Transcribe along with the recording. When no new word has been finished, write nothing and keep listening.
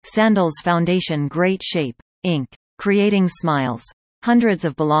Sandals Foundation Great Shape, Inc. Creating Smiles. Hundreds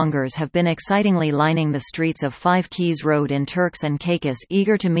of belongers have been excitingly lining the streets of Five Keys Road in Turks and Caicos,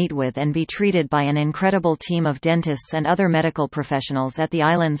 eager to meet with and be treated by an incredible team of dentists and other medical professionals at the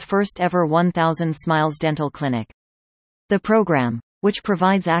island's first ever 1000 Smiles Dental Clinic. The program, which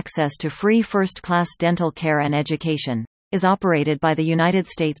provides access to free first-class dental care and education, is operated by the United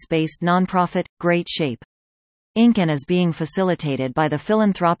States-based nonprofit, Great Shape, Inc. and is being facilitated by the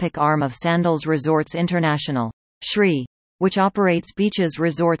philanthropic arm of Sandals Resorts International, SRI, which operates Beaches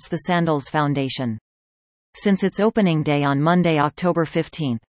Resorts. The Sandals Foundation. Since its opening day on Monday, October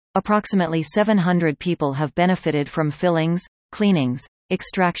 15, approximately 700 people have benefited from fillings, cleanings,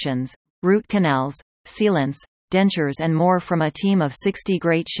 extractions, root canals, sealants, dentures and more from a team of 60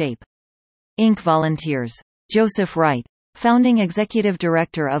 Great Shape, Inc. volunteers. Joseph Wright, founding executive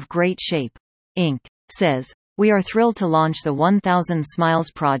director of Great Shape, Inc., says, "We are thrilled to launch the 1000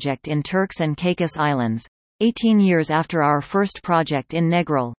 Smiles project in Turks and Caicos Islands, 18 years after our first project in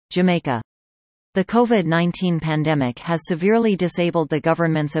Negril, Jamaica. The COVID-19 pandemic has severely disabled the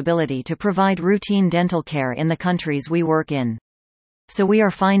government's ability to provide routine dental care in the countries we work in. So we are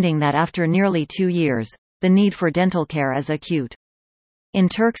finding that after nearly 2 years, the need for dental care is acute." In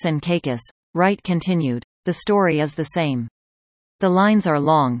Turks and Caicos, Wright continued, "The story is the same. The lines are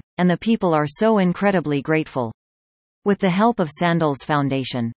long, and the people are so incredibly grateful. With the help of Sandals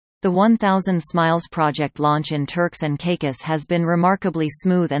Foundation, the 1000 Smiles project launch in Turks and Caicos has been remarkably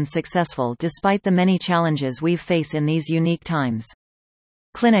smooth and successful despite the many challenges we face in these unique times.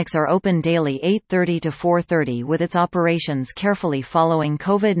 Clinics are open daily 8:30 to 4:30 with its operations carefully following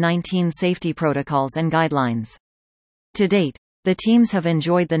COVID-19 safety protocols and guidelines. To date, the teams have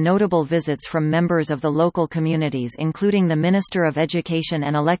enjoyed the notable visits from members of the local communities, including the Minister of Education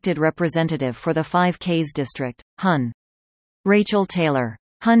and elected representative for the 5Ks district, Hun. Rachel Taylor.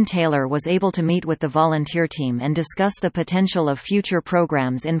 Hun Taylor was able to meet with the volunteer team and discuss the potential of future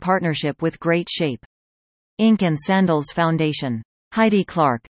programs in partnership with Great Shape, Inc. and Sandals Foundation. Heidi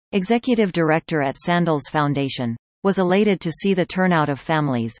Clark, executive director at Sandals Foundation, was elated to see the turnout of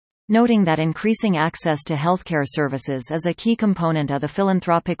families, noting that increasing access to healthcare services is a key component of the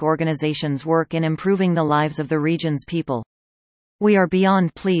philanthropic organization's work in improving the lives of the region's people. "We are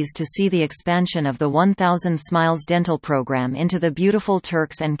beyond pleased to see the expansion of the 1000 Smiles dental program into the beautiful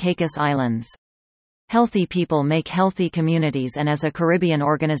Turks and Caicos Islands. Healthy people make healthy communities, and as a Caribbean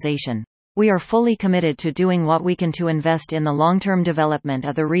organization, we are fully committed to doing what we can to invest in the long-term development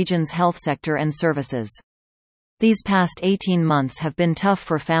of the region's health sector and services. These past 18 months have been tough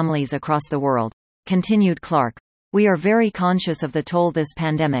for families across the world," continued Clark. "We are very conscious of the toll this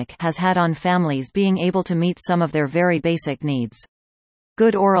pandemic has had on families being able to meet some of their very basic needs.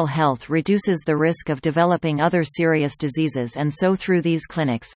 Good oral health reduces the risk of developing other serious diseases, and so through these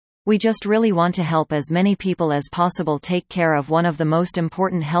clinics, we just really want to help as many people as possible take care of one of the most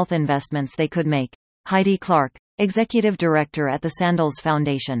important health investments they could make." Heidi Clark, executive director at the Sandals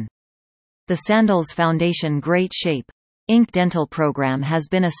Foundation. The Sandals Foundation Great Shape, Inc. dental program has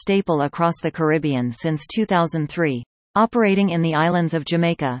been a staple across the Caribbean since 2003, operating in the islands of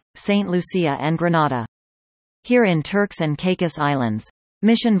Jamaica, St. Lucia and Grenada. Here in Turks and Caicos Islands,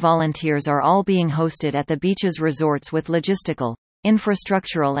 mission volunteers are all being hosted at the Beaches Resorts with logistical,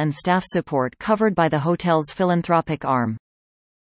 infrastructural and staff support covered by the hotel's philanthropic arm.